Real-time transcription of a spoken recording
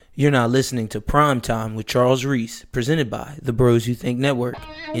You're not listening to Prime Time with Charles Reese, presented by the Bros You Think Network.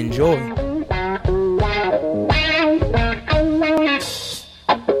 Enjoy.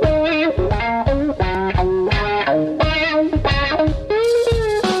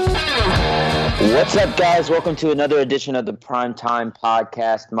 What's up, guys? Welcome to another edition of the Prime Time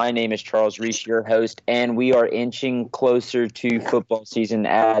Podcast. My name is Charles Reese, your host, and we are inching closer to football season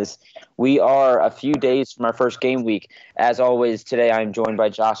as we are a few days from our first game week. As always, today I'm joined by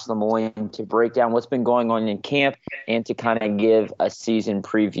Josh Lemoyne to break down what's been going on in camp and to kind of give a season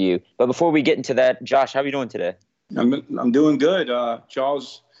preview. But before we get into that, Josh, how are you doing today? I'm doing good,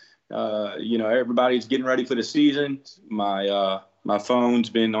 Charles. Everybody's getting ready for the season. My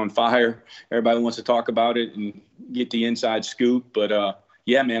phone's been on fire. Everybody wants to talk about it and get the inside scoop. But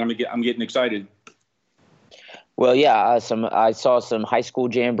yeah, man, I'm getting excited. Well, yeah, I saw some high school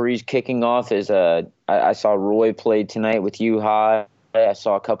jamborees kicking off. I saw Roy played tonight with U High. I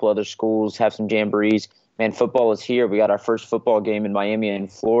saw a couple other schools have some jamborees. Man, football is here. We got our first football game in Miami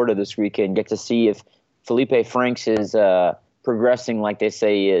and Florida this weekend. Get to see if Felipe Franks is progressing like they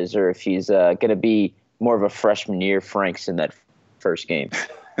say he is, or if he's going to be more of a freshman year Franks in that first game.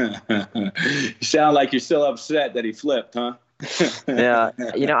 You sound like you're still upset that he flipped, huh? Yeah,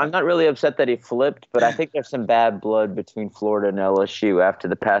 I'm not really upset that he flipped, but I think there's some bad blood between Florida and LSU after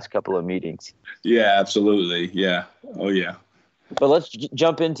the past couple of meetings. Yeah, absolutely. Yeah. Oh, yeah. But let's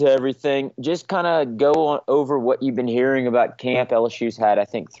jump into everything. Just kind of go over what you've been hearing about camp. LSU's had, I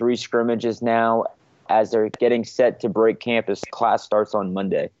think, 3 scrimmages now as they're getting set to break camp as class starts on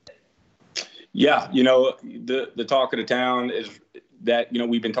Monday. Yeah, the talk of the town is that,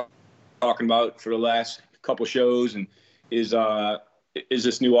 we've been talking about for the last couple shows, and is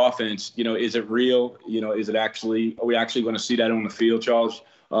this new offense, is it real? Is it actually, are we actually going to see that on the field, Charles?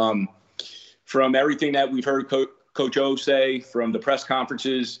 From everything that we've heard Coach O say, from the press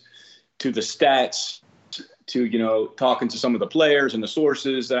conferences to the stats to, talking to some of the players and the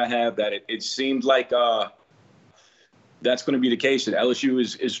sources that I have, that it seems like that's going to be the case, that LSU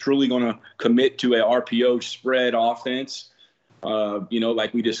is truly going to commit to a RPO spread offense.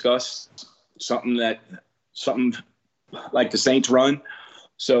 Like we discussed, something like the Saints run.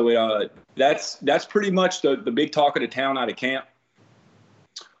 So that's pretty much the big talk of the town out of camp.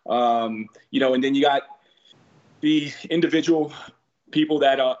 And then you got the individual people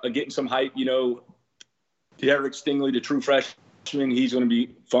that are getting some hype. Derek Stingley, the true freshman, he's going to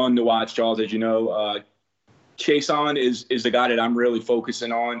be fun to watch, Charles, as you know. Chason is the guy that I'm really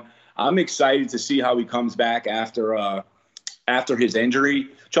focusing on. I'm excited to see how he comes back after his injury.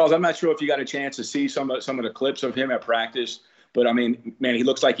 Charles, I'm not sure if you got a chance to see some of the clips of him at practice, but I mean, man, he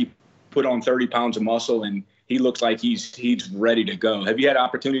looks like he put on 30 pounds of muscle, and he looks like he's ready to go. Have you had an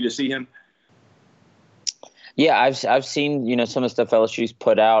opportunity to see him? Yeah, I've seen some of the stuff LSU's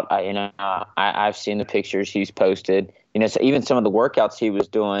put out. I've seen the pictures he's posted. So even some of the workouts he was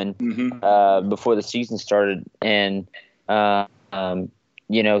doing before the season started, and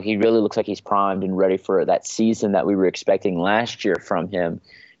he really looks like he's primed and ready for that season that we were expecting last year from him.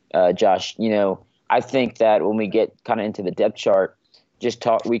 Josh, I think that when we get kind of into the depth chart,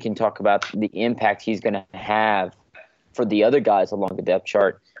 we can talk about the impact he's going to have for the other guys along the depth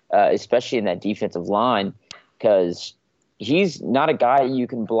chart, especially in that defensive line, because he's not a guy you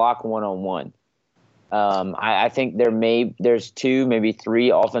can block one-on-one. I think there's 2, maybe 3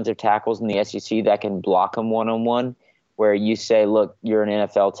 offensive tackles in the SEC that can block him one-on-one, where you say, look, you're an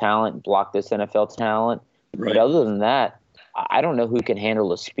NFL talent, block this NFL talent. Right. But other than that, I don't know who can handle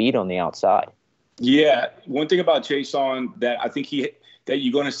the speed on the outside. Yeah, one thing about Chason that I think that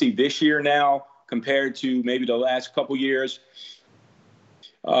you're going to see this year now compared to maybe the last couple years,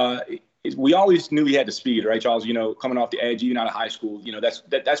 we always knew he had the speed, right, Charles? Coming off the edge, even out of high school,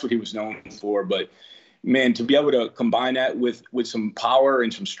 that's what he was known for. But man, to be able to combine that with some power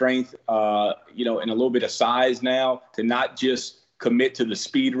and some strength, and a little bit of size now, to not just commit to the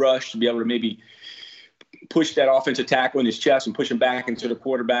speed rush, to be able to maybe push that offensive tackle in his chest and push him back into the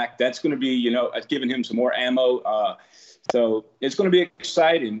quarterback, that's going to be, it's giving him some more ammo. So it's going to be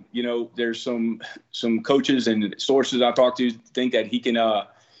exciting. There's some coaches and sources I've talked to think that he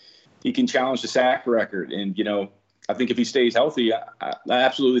can challenge the sack record. And, I think if he stays healthy, I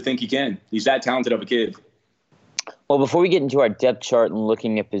absolutely think he can. He's that talented of a kid. Well, before we get into our depth chart and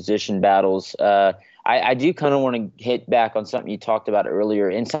looking at position battles, I do kind of want to hit back on something you talked about earlier,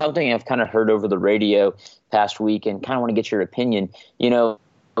 and something I've kind of heard over the radio past week, and kind of want to get your opinion.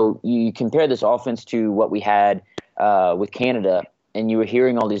 You compare this offense to what we had with Canada, and you were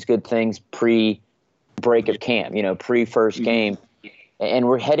hearing all these good things pre-break of camp, pre-first game, and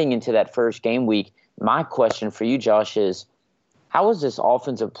we're heading into that first game week. My question for you, Josh, is how is this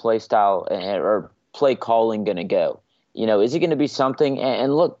offensive play style or play calling going to go? Is it going to be something?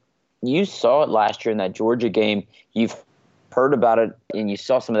 And look, you saw it last year in that Georgia game. You've heard about it, and you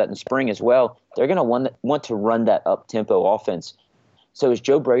saw some of that in spring as well. They're going to want to run that up-tempo offense. So is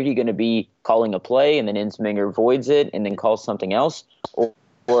Joe Brady going to be calling a play and then Ensminger voids it and then calls something else? Or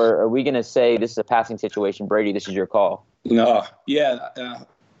are we going to say this is a passing situation, Brady, this is your call? No,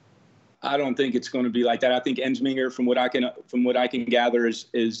 I don't think it's going to be like that. I think Ensminger, from what I can gather, is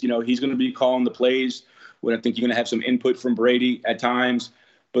he's going to be calling the plays. But I think you're going to have some input from Brady at times.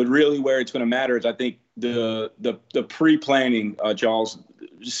 But really, where it's going to matter is I think the pre-planning, Charles,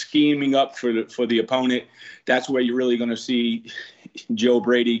 scheming up for the opponent. That's where you're really going to see Joe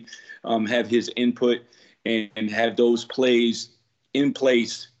Brady have his input and have those plays in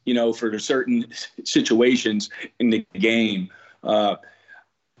place, for certain situations in the game. Let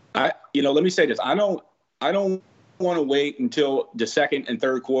me say this. I don't want to wait until the second and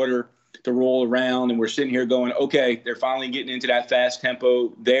third quarter to roll around and we're sitting here going, okay, they're finally getting into that fast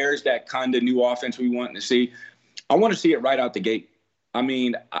tempo. There's that kind of new offense we want to see. I want to see it right out the gate. I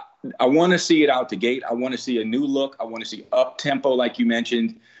mean, I want to see it out the gate. I want to see a new look. I want to see up tempo, like you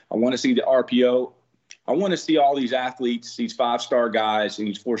mentioned. I want to see the RPO. I want to see all these athletes, these 5-star guys and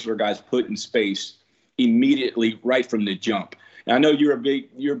these 4-star guys put in space immediately right from the jump. And I know you're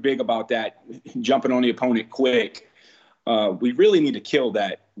big about that, jumping on the opponent quick. We really need to kill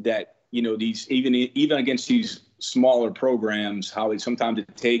that these even against these smaller programs, how sometimes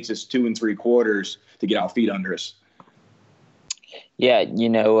it takes us 2 and 3 quarters to get our feet under us. Yeah,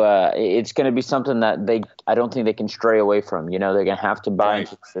 it's going to be something that I don't think they can stray away from. They're going to have to buy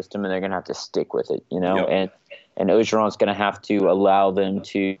into the system and they're going to have to stick with it. Yep. And Orgeron's going to have to allow them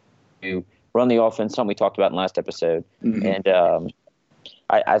to run the offense, something we talked about in last episode. Mm-hmm. And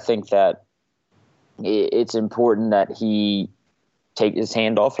I think that it's important that he take his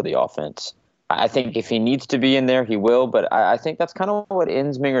hand off of the offense. I think if he needs to be in there, he will. But I think that's kind of what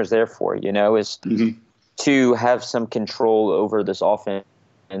Ensminger is there for, is mm-hmm. to have some control over this offense.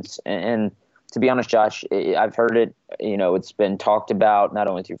 And to be honest, Josh, I've heard it. It's been talked about not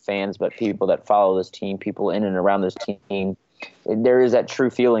only through fans, but people that follow this team, people in and around this team. There is that true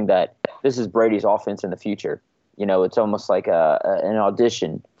feeling that this is Brady's offense in the future. It's almost like an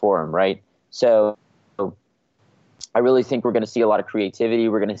audition for him, right? So I really think we're going to see a lot of creativity.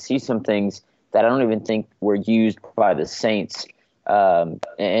 We're going to see some things that I don't even think were used by the Saints.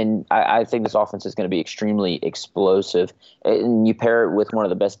 And I think this offense is going to be extremely explosive. And you pair it with one of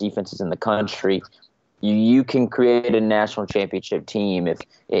the best defenses in the country, you can create a national championship team if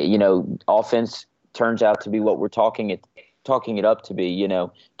offense turns out to be what we're talking it up to be.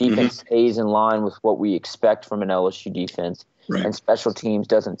 Defense mm-hmm. stays in line with what we expect from an LSU defense. Right. And special teams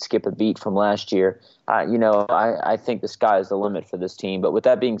doesn't skip a beat from last year. I think the sky is the limit for this team. But with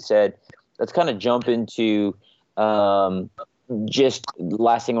that being said, let's kind of jump into just the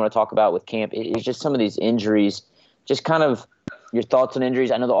last thing I want to talk about with camp is just some of these injuries. Just kind of your thoughts on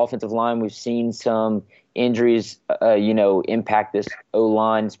injuries. I know the offensive line, we've seen some injuries, impact this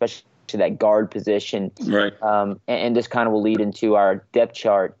O-line, especially to that guard position. Right. And this kind of will lead into our depth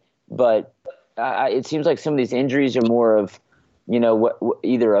chart. But it seems like some of these injuries are more of,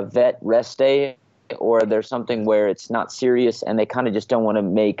 either a vet rest day or there's something where it's not serious and they kind of just don't want to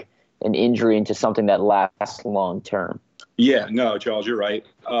make an injury into something that lasts long term. Yeah, no, Charles, you're right.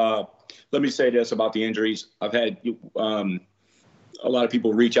 Let me say this about the injuries. I've had a lot of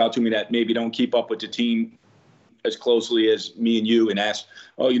people reach out to me that maybe don't keep up with the team as closely as me and you and ask,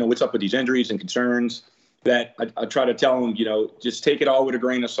 what's up with these injuries and concerns? That I try to tell them, just take it all with a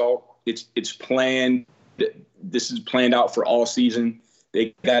grain of salt. It's planned. This is planned out for all season.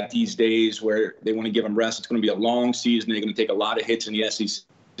 They got these days where they want to give them rest. It's going to be a long season. They're going to take a lot of hits in the SEC.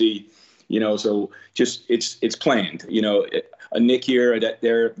 So just it's planned. A Nick here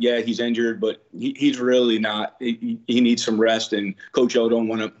he's injured, but he's really not. He needs some rest, and Coach O don't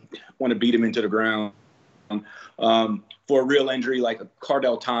want to beat him into the ground. For a real injury like a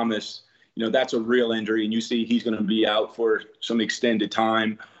Cardell Thomas, that's a real injury, and you see he's going to be out for some extended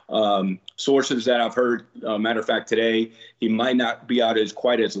time. Sources that I've heard, matter of fact, today, he might not be out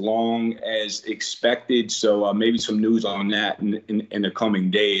quite as long as expected. So maybe some news on that in the coming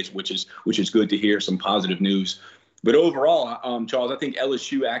days, which is good to hear, some positive news. But overall, Charles, I think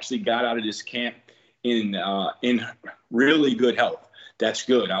LSU actually got out of this camp in really good health. That's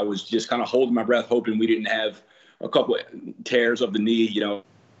good. I was just kind of holding my breath, hoping we didn't have a couple of tears of the knee,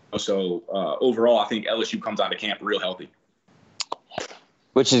 So overall, I think LSU comes out of camp real healthy.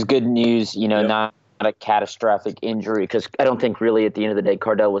 Which is good news, Yep. not a catastrophic injury, because I don't think really at the end of the day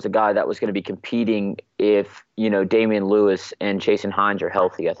Cardell was a guy that was going to be competing if, Damian Lewis and Jason Hines are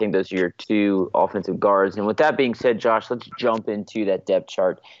healthy. I think those are your two offensive guards. And with that being said, Josh, let's jump into that depth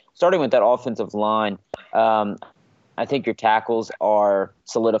chart. Starting with that offensive line, I think your tackles are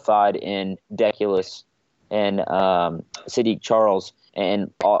solidified in Deculus and Sadiq Charles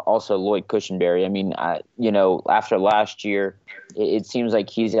and also Lloyd Cushenberry. I mean, after last year, it seems like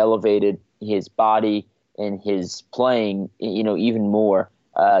he's elevated his body and his playing, even more.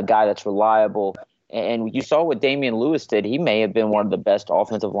 A guy that's reliable. And you saw what Damian Lewis did. He may have been one of the best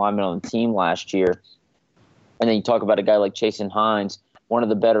offensive linemen on the team last year. And then you talk about a guy like Jason Hines, one of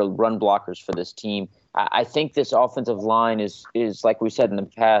the better run blockers for this team. I think this offensive line is like we said in the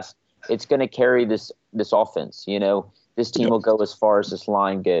past, it's going to carry this offense. This team will go as far as this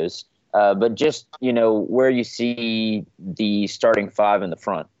line goes. But just, where you see the starting five in the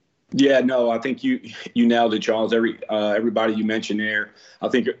front. Yeah, no, I think you nailed it, Charles. Everybody you mentioned there, I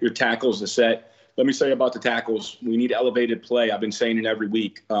think your tackles are set. Let me say about the tackles, we need elevated play. I've been saying it every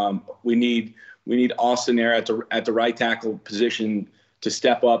week. We need Austin there at the right tackle position to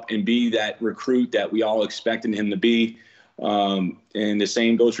step up and be that recruit that we all expected him to be. And the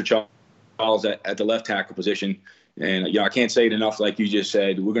same goes for Charles at the left tackle position. And I can't say it enough. Like you just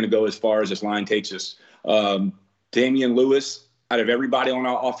said, we're going to go as far as this line takes us. Damian Lewis, out of everybody on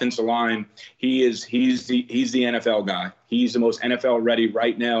our offensive line, he's the NFL guy. He's the most NFL ready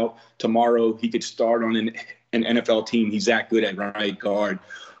right now. Tomorrow he could start on an NFL team. He's that good at right guard.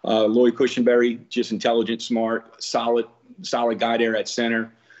 Lloyd Cushenberry, just intelligent, smart, solid guy there at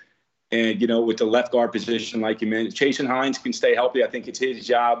center. And, with the left guard position, like you mentioned, Jason Hines can stay healthy. I think it's his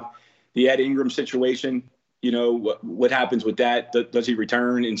job. The Ed Ingram situation, what happens with that? Does he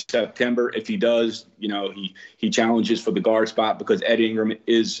return in September? If he does, he challenges for the guard spot, because Ed Ingram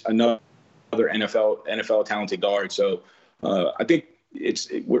is another NFL talented guard. So I think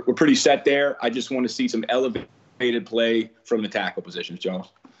we're pretty set there. I just want to see some elevated play from the tackle positions, Charles.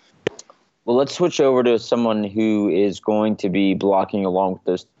 Well, let's switch over to someone who is going to be blocking along with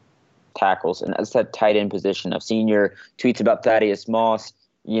those tackles, and that's that tight end position. I've seen your tweets about Thaddeus Moss.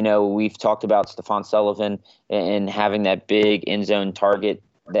 We've talked about Stephon Sullivan and having that big end zone target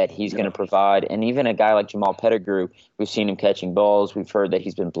that he's going to provide. And even a guy like Jamal Pettigrew, we've seen him catching balls. We've heard that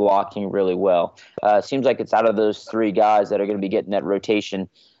he's been blocking really well. Seems like it's out of those three guys that are going to be getting that rotation.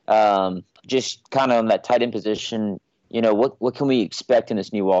 Just kind of on that tight end position, what can we expect in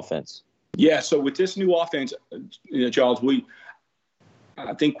this new offense? Yeah, so with this new offense, Charles,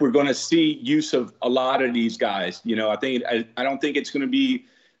 I think we're going to see use of a lot of these guys. I don't think it's going to be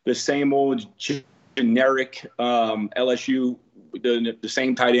the same old generic LSU, the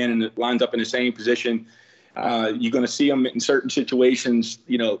same tight end and it lines up in the same position. You're going to see them in certain situations,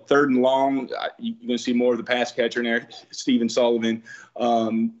 third and long. You're going to see more of the pass catcher in there, Stephen Sullivan.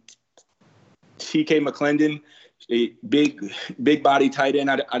 T.K. McClendon, a big body tight end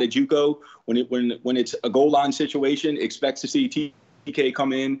out of JUCO. When it's a goal line situation, expects to see TK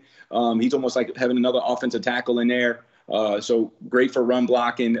come in. He's almost like having another offensive tackle in there. So great for run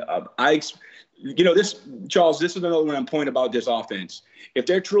blocking. Charles, this is another point about this offense. If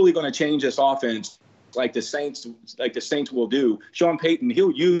they're truly going to change this offense, like the Saints will do, Sean Payton,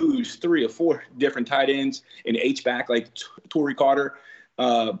 he'll use 3 or 4 different tight ends in H-back like Torrey Carter.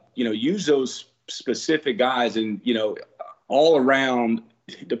 Use those specific guys and, all around,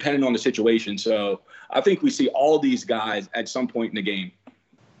 depending on the situation. So I think we see all these guys at some point in the game.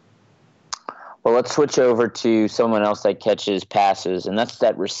 Well, let's switch over to someone else that catches passes, and that's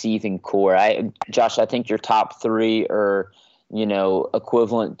that receiving core. Josh, I think your top 3 are,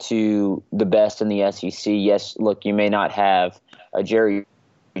 equivalent to the best in the SEC. Yes, look, you may not have a Jerry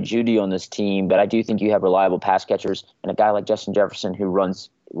Jeudy on this team, but I do think you have reliable pass catchers and a guy like Justin Jefferson who runs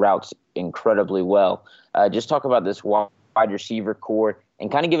routes incredibly well. Just talk about this wide receiver core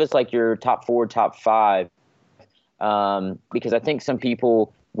and kind of give us like your top 4, top 5, because I think some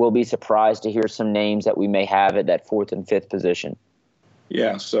people will be surprised to hear some names that we may have at that 4th and 5th position.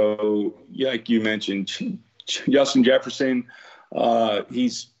 Yeah, so like you mentioned, Justin Jefferson,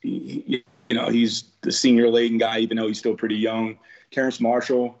 he's the senior laden guy, even though he's still pretty young. Terrence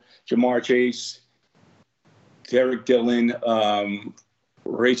Marshall, Jamar Chase, Derek Dillon,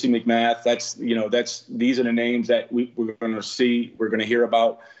 Racey McMath. These are the names that we're going to see, we're going to hear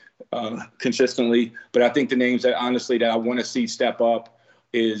about consistently. But I think the names that honestly that I want to see step up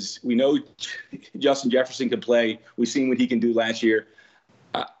is, we know Justin Jefferson can play. We've seen what he can do last year.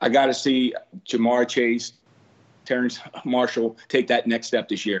 I got to see Jamar Chase, Terrence Marshall take that next step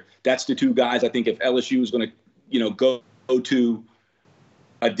this year. That's the 2 guys I think if LSU is going to, go to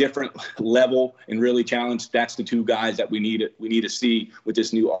a different level and really challenge. That's the two guys that we need to see with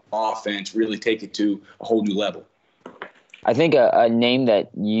this new offense really take it to a whole new level. I think a name that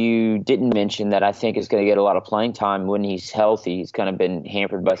you didn't mention that I think is going to get a lot of playing time when he's healthy, he's kind of been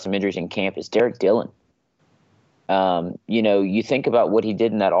hampered by some injuries in camp, is Derek Dillon. You think about what he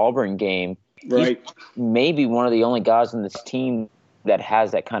did in that Auburn game. Right. He's maybe one of the only guys on this team that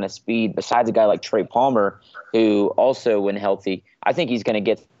has that kind of speed, besides a guy like Trey Palmer, who also, when healthy, I think he's going to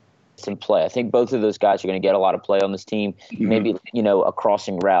get some play. I think both of those guys are going to get a lot of play on this team. Mm-hmm. Maybe, a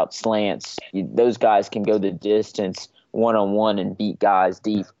crossing route, slants. Those guys can go the distance one-on-one and beat guys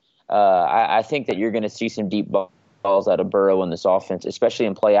deep. I think that you're going to see some deep balls out of Burrow in this offense, especially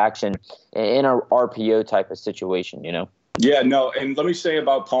in play action in a RPO type of situation, Yeah, no, and let me say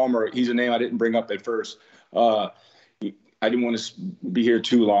about Palmer, he's a name I didn't bring up at first. I didn't want to be here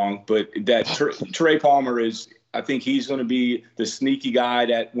too long, but that Trey Palmer is – I think he's going to be the sneaky guy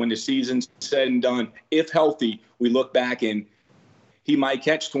that when the season's said and done, if healthy, we look back and he might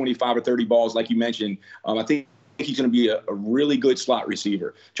catch 25 or 30 balls like you mentioned. I think he's going to be a really good slot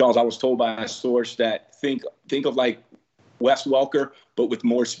receiver. Charles, I was told by a source that think of like Wes Welker, but with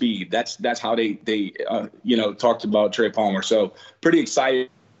more speed. That's how they talked about Trey Palmer. So pretty excited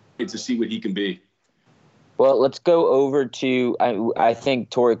to see what he can be. Well, let's go over to I think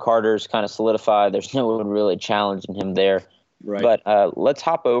Torrey Carter's kind of solidified. There's no one really challenging him there. Right. But let's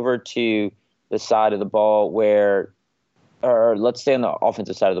hop over to the side of the ball or let's stay on the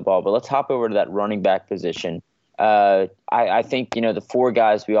offensive side of the ball, but let's hop over to that running back position. I think, the four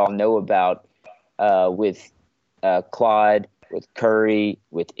guys we all know about with Clyde, with Curry,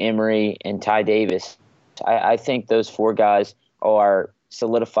 with Emory, and Ty Davis. I think those four guys are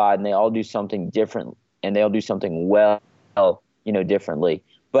solidified, and they all do something different, and they'll do something well, differently.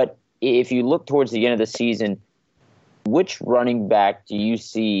 But if you look towards the end of the season, which running back do you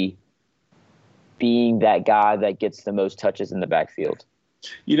see being that guy that gets the most touches in the backfield?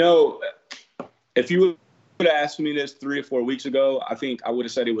 If you would have asked me this 3 or 4 weeks ago, I think I would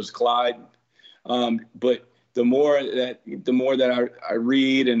have said it was Clyde. But the more that I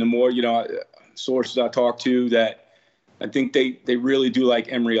read and the more, sources I talk to, that I think they really do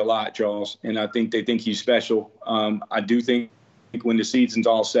like Emory a lot, Charles, and I think they think he's special. I do think when the season's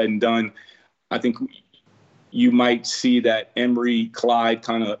all said and done, I think you might see that Emory-Clyde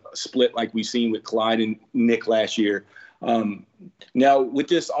kind of split like we've seen with Clyde and Nick last year. Now, with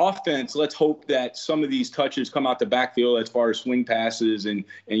this offense, let's hope that some of these touches come out the backfield as far as swing passes and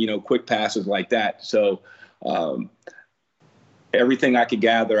quick passes like that. So everything I could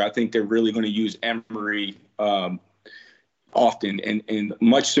gather, I think they're really going to use Emory often and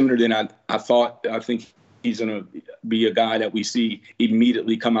much sooner than I thought. I think he's going to be a guy that we see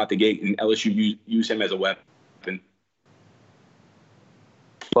immediately come out the gate, and LSU use him as a weapon.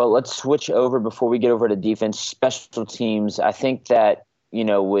 Well, let's switch over before we get over to defense. Special teams, I think that,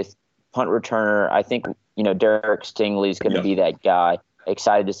 with punt returner, I think, Derek Stingley is going to be that guy.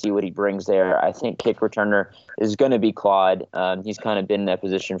 Excited to see what he brings there. I think kick returner is going to be Clyde. He's kind of been in that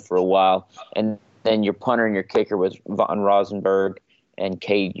position for a while. And then your punter and your kicker was Von Rosenberg and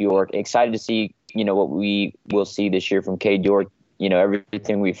Cade York. Excited to see, what we will see this year from Cade York.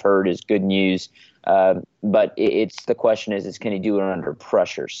 Everything we've heard is good news. But it's the question is can he do it under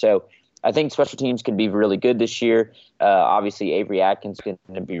pressure? So I think special teams can be really good this year. Obviously, Avery Atkins is going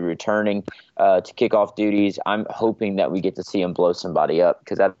to be returning to kickoff duties. I'm hoping that we get to see him blow somebody up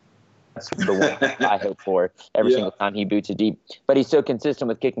because that's the one I hope for every single time he boots it deep. But he's so consistent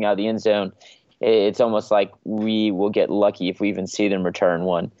with kicking out of the end zone. It's almost like we will get lucky if we even see them return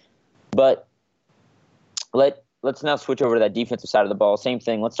one. But let's now switch over to that defensive side of the ball. Same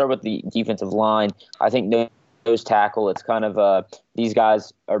thing. Let's start with the defensive line. I think nose tackle, it's kind of these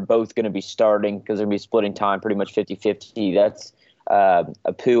guys are both going to be starting because they're going to be splitting time pretty much 50-50. That's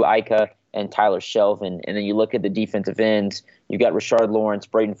Apu Ika and Tyler Shelvin. And then you look at the defensive ends, you've got Rashard Lawrence,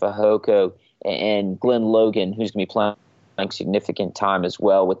 Braden Fehoko, and Glenn Logan, who's going to be playing significant time as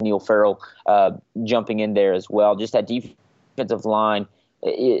well, with Neil Farrell jumping in there as well. Just that defensive line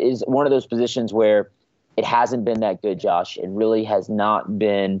is one of those positions where it hasn't been that good, Josh. It really has not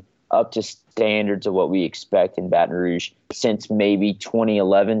been up to standards of what we expect in Baton Rouge since maybe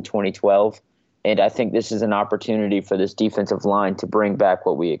 2011, 2012. And I think this is an opportunity for this defensive line to bring back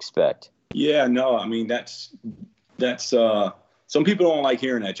what we expect. Yeah, no, I mean, that's some people don't like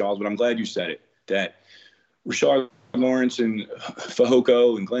hearing that, Charles, but I'm glad you said it, that Rashard Lawrence and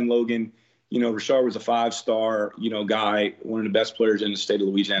Fehoko and Glenn Logan, Rashard was a 5-star, guy, one of the best players in the state of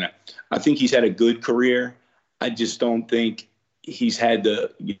Louisiana. I think he's had a good career. I just don't think he's had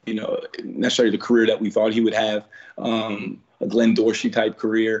the, necessarily the career that we thought he would have. a Glenn Dorsey type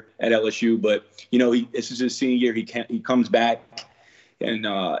career at LSU. But, this is his senior year. He comes back. And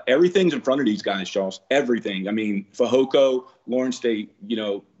everything's in front of these guys, Charles. Everything. I mean, Fehoko, Lawrence,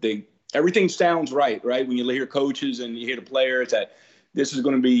 everything sounds right? When you hear coaches and you hear the players that this is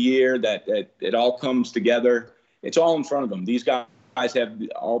going to be a year that it all comes together. It's all in front of them. These guys have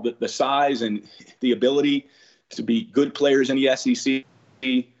all the size and the ability to be good players in the SEC.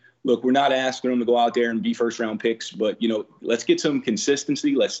 Look, we're not asking them to go out there and be first-round picks, but, let's get some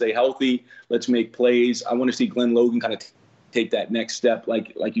consistency. Let's stay healthy. Let's make plays. I want to see Glenn Logan kind of take that next step,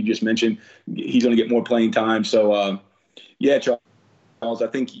 like you just mentioned. He's going to get more playing time. So, Charles, I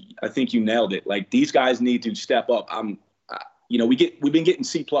think you nailed it. Like, these guys need to step up. We've been getting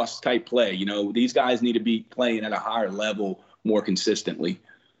C+ type play. These guys need to be playing at a higher level more consistently.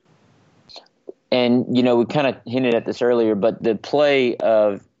 And, we kind of hinted at this earlier, but the play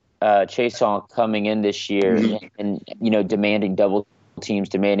of Chaisson coming in this year and demanding double teams,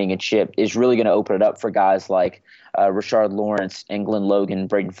 demanding a chip is really going to open it up for guys like Rashard Lawrence and Glenn Logan,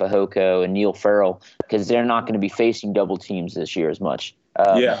 Braden Fehoko, and Neil Farrell, because they're not going to be facing double teams this year as much.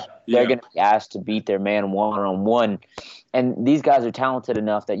 They're going to be asked to beat their man one-on-one. And these guys are talented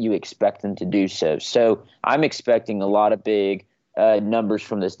enough that you expect them to do so. So I'm expecting a lot of big numbers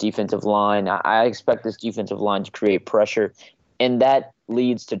from this defensive line. I expect this defensive line to create pressure, and that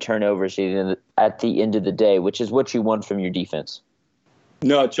leads to turnovers at the end of the day, which is what you want from your defense.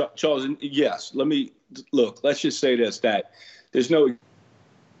 No, Charles, yes. Let's just say this, that there's no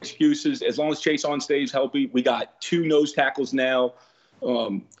excuses. As long as Chaisson stays healthy, we got 2 nose tackles now,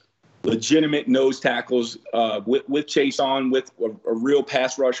 legitimate nose tackles with Chaisson, with a real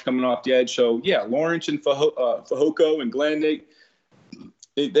pass rush coming off the edge. So, yeah, Lawrence and Fehoko and Glenn,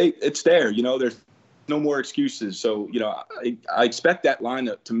 it's there. There's no more excuses. So, I expect that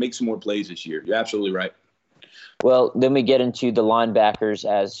line to make some more plays this year. You're absolutely right. Well, then we get into the linebackers.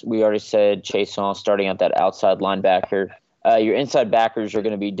 As we already said, Chaisson starting out that outside linebacker. Your inside backers are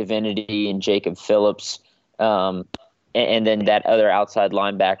going to be Divinity and Jacob Phillips. And then that other outside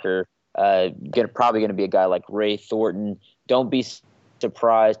linebacker, probably going to be a guy like Ray Thornton. Don't be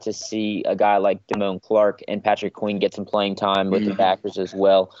surprised to see a guy like Damone Clark and Patrick Queen get some playing time with the backers as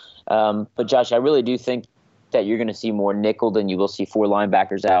well. But, Josh, I really do think that you're going to see more nickel than you will see 4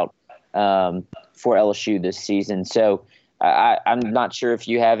 linebackers out for LSU this season. So I'm not sure if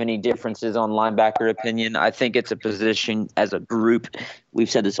you have any differences on linebacker opinion. I think it's a position as a group.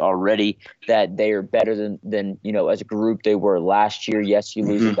 We've said this already, that they are better than as a group they were last year. Yes, you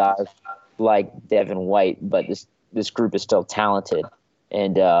lose a guy like Devin White, but this group is still talented.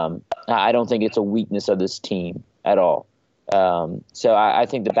 And I don't think it's a weakness of this team at all. So I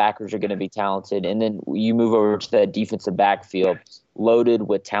think the backers are going to be talented. And then you move over to the defensive backfield, loaded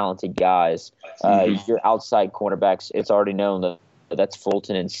with talented guys. Your outside cornerbacks, it's already known that's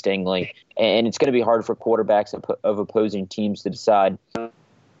Fulton and Stingley. And it's going to be hard for quarterbacks of opposing teams to decide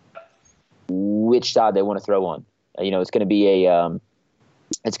which side they want to throw on. It's going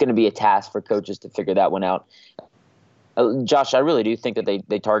to be a task for coaches to figure that one out. Josh, I really do think that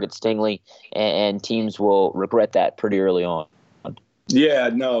they target Stingley, and teams will regret that pretty early on. Yeah,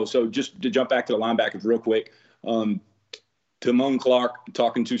 no. So just to jump back to the linebackers real quick, Damone Clark,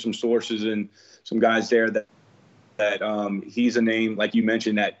 talking to some sources and some guys there that he's a name, like you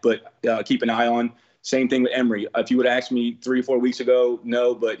mentioned, but keep an eye on. Same thing with Emory. If you would have asked me 3 or 4 weeks ago,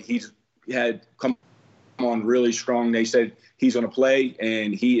 no, but he's had come on really strong. They said he's going to play,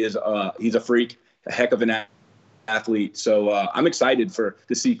 and he's a freak, a heck of an athlete. So I'm excited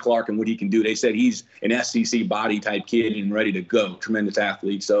to see Clark and what he can do. They said he's an SEC body type kid and ready to go. Tremendous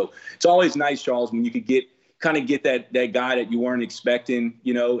athlete. So it's always nice, Charles, when you could get that guy that you weren't expecting,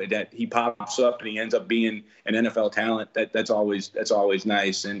 that he pops up and he ends up being an NFL talent. That's always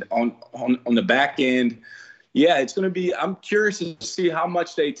nice. And on the back end, yeah, it's going to be. I'm curious to see how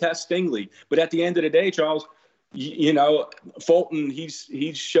much they test Stingley. But at the end of the day, Charles, Fulton,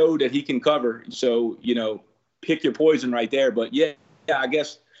 he's showed that he can cover. So pick your poison right there. But yeah, I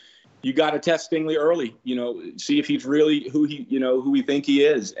guess you got to test Stingley early. See if he's really who we think he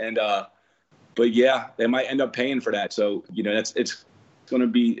is. And but yeah, they might end up paying for that. So it's going to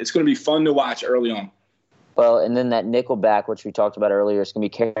be fun to watch early on. Well, and then that nickelback, which we talked about earlier, is going to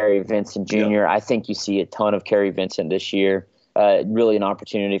be Kerry Vincent Jr. Yep. I think you see a ton of Kerry Vincent this year. Really an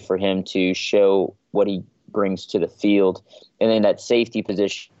opportunity for him to show what he brings to the field. And then that safety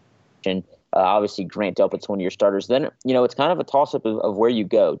position, obviously Grant Delpit's one of your starters. Then, it's kind of a toss-up of where you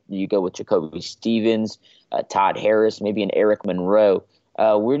go. You go with Jacoby Stevens, Todd Harris, maybe an Eric Monroe.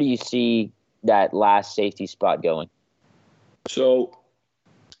 Where do you see that last safety spot going? So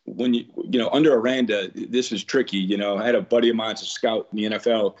when under Aranda, this is tricky. I had a buddy of mine, a scout in the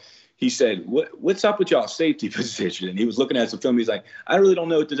NFL. He said, what's up with y'all safety position? And he was looking at some film. He's like, I really don't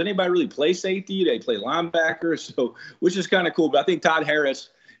know. Does anybody really play safety? They play linebacker. So, which is kind of cool. But I think Todd Harris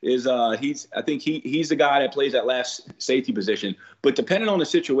is he's the guy that plays that last safety position. But depending on the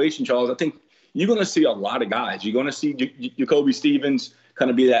situation, Charles, I think you're going to see a lot of guys. You're going to see Jacoby Stevens kind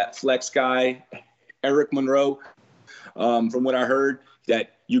of be that flex guy. Eric Monroe, from what I heard,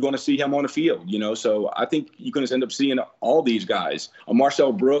 that you're going to see him on the field, So I think you're going to end up seeing all these guys.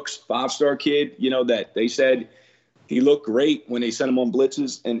 Marcel Brooks, 5-star kid, that they said he looked great when they sent him on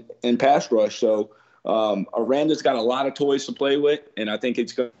blitzes and pass rush. So Aranda's got a lot of toys to play with, and I think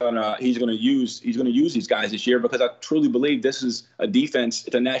he's going to use these guys this year, because I truly believe this is a defense.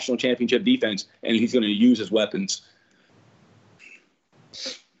 It's a national championship defense, and he's going to use his weapons.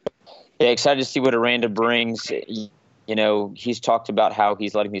 Yeah, excited to see what Aranda brings. He's talked about how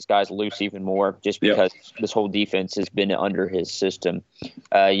he's letting these guys loose even more just because this whole defense has been under his system.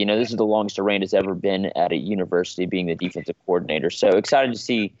 This is the longest Aranda's ever been at a university, being the defensive coordinator. So excited to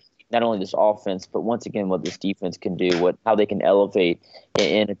see not only this offense, but once again what this defense can do, how they can elevate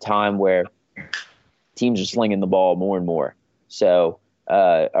in a time where teams are slinging the ball more and more. So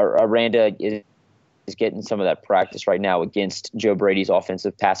Aranda is getting some of that practice right now against Joe Brady's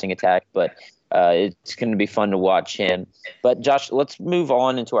offensive passing attack, but it's going to be fun to watch him. But Josh, let's move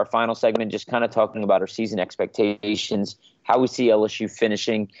on into our final segment, just kind of talking about our season expectations, how we see LSU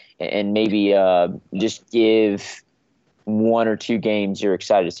finishing, and maybe just give 1 or 2 games you're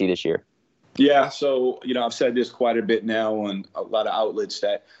excited to see this year. Yeah, so I've said this quite a bit now on a lot of outlets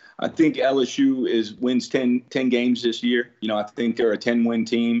that I think LSU wins 10 games this year. I think they're a 10-win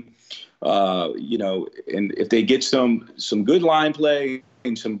team. And if they get some good line play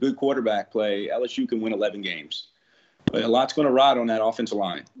and some good quarterback play, LSU can win 11 games. But a lot's going to ride on that offensive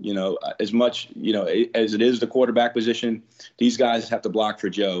line. As much, as it is the quarterback position, these guys have to block for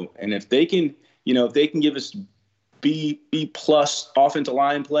Joe. And if they can give us B+ offensive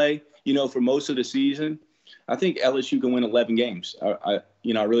line play, for most of the season, I think LSU can win 11 games.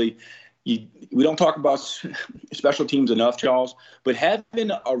 We don't talk about special teams enough, Charles, but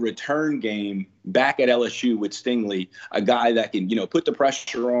having a return game back at LSU with Stingley, a guy that can, put the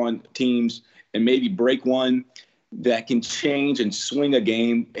pressure on teams and maybe break one that can change and swing a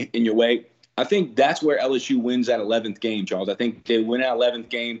game in your way. I think that's where LSU wins that 11th game, Charles. I think they win that 11th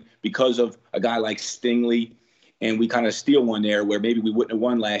game because of a guy like Stingley, and we kind of steal one there where maybe we wouldn't have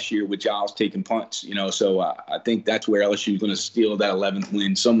won last year with Giles taking punts, So I think that's where LSU is going to steal that 11th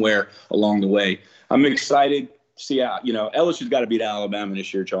win somewhere along the way. I'm excited to see how, LSU's got to beat Alabama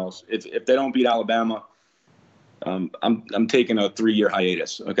this year, Charles. If they don't beat Alabama, I'm taking a 3-year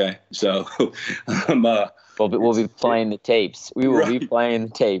hiatus. Okay, so we'll be playing the tapes. We will be playing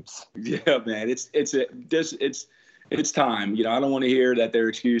the tapes. Yeah, man, it's time. I don't want to hear that they're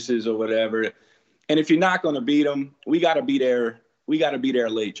excuses or whatever. And if you're not going to beat them, we got to be there. We got to be there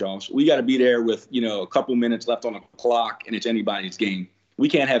late, Charles. We got to be there with, a couple minutes left on the clock, and it's anybody's game. We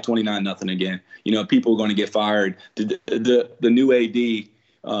can't have 29-0 again. People are going to get fired. The new AD, he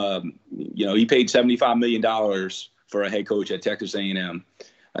paid $75 million for a head coach at Texas A&M.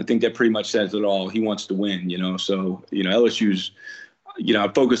 I think that pretty much says it all. He wants to win, So, LSU's,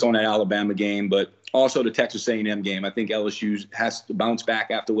 focused on that Alabama game, but also the Texas A&M game. I think LSU has to bounce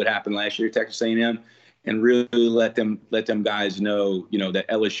back after what happened last year at Texas A&M and really let them guys know, that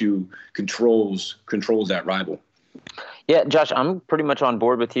LSU controls that rival. Yeah, Josh, I'm pretty much on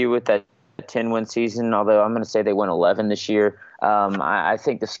board with you with that 10-win season, although I'm going to say they won 11 this year. I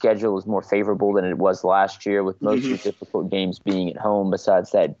think the schedule is more favorable than it was last year, with most of the difficult games being at home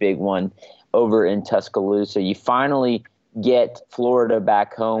besides that big one over in Tuscaloosa. You finally get Florida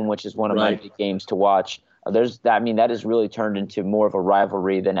back home, which is one of my big games to watch. That has really turned into more of a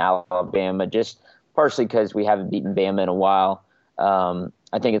rivalry than Alabama, just partially because we haven't beaten Bama in a while.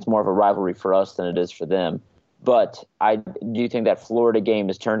 I think it's more of a rivalry for us than it is for them. But I do think that Florida game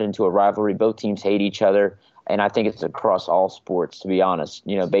has turned into a rivalry. Both teams hate each other, and I think it's across all sports, to be honest.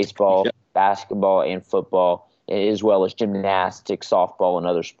 Baseball, basketball, and football, as well as gymnastics, softball, and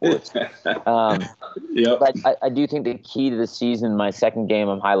other sports. But I do think the key to the season, my second game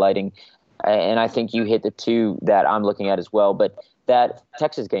I'm highlighting, and I think you hit the two that I'm looking at as well, but that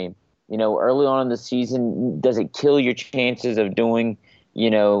Texas game, early on in the season, does it kill your chances of doing,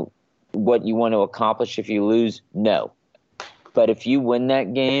 what you want to accomplish if you lose? No. But if you win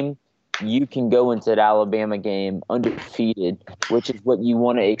that game, you can go into that Alabama game undefeated, which is what you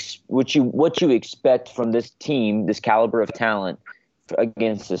want to what you expect from this team, this caliber of talent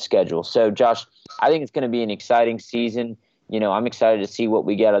against the schedule. So, Josh, I think it's going to be an exciting season. I'm excited to see what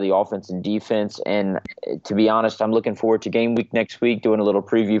we get out of the offense and defense. And to be honest, I'm looking forward to game week next week, doing a little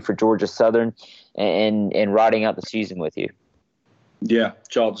preview for Georgia Southern and riding out the season with you. Yeah,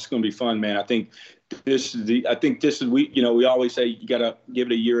 Charles, it's going to be fun, man. I think this is we always say you got to give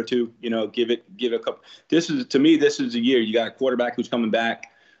it a year or two, give it a couple. This is a year. You got a quarterback who's coming back.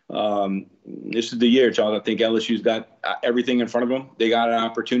 This is the year, Charles. I think LSU's got everything in front of them. They got an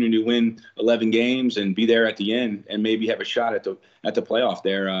opportunity to win 11 games and be there at the end and maybe have a shot at the playoff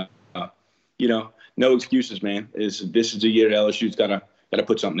there. No excuses, man. This is the year that LSU's got to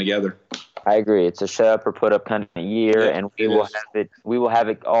put something together. I agree. It's a shut up or put up kind of year, and we will have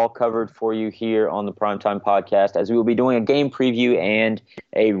it all covered for you here on the Primetime Podcast, as we will be doing a game preview and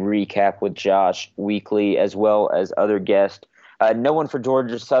a recap with Josh weekly, as well as other guests. No one for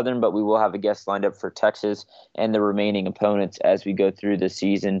Georgia Southern, but we will have a guest lined up for Texas and the remaining opponents as we go through the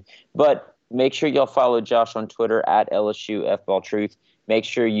season. But make sure y'all follow Josh on Twitter at LSUFBallTruth. Make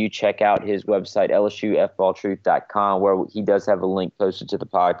sure you check out his website, LSUFBallTruth.com, where he does have a link posted to the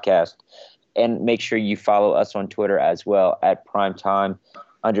podcast. And make sure you follow us on Twitter as well at primetime_pod.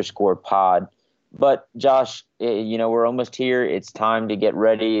 But, Josh, we're almost here. It's time to get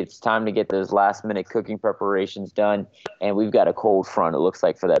ready. It's time to get those last-minute cooking preparations done. And we've got a cold front, it looks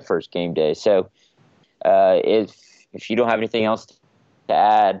like, for that first game day. So if you don't have anything else to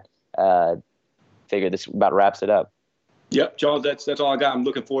add, figure this about wraps it up. Yep, Charles, that's all I got. I'm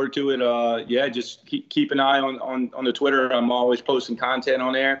looking forward to it. Just keep an eye on the Twitter. I'm always posting content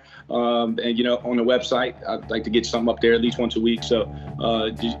on there. And, on the website, I'd like to get something up there at least once a week. So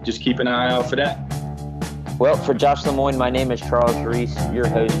just keep an eye out for that. Well, for Josh Lemoyne, my name is Charles Reese, your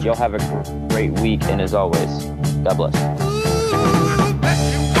host. Y'all have a great week. And as always, God bless.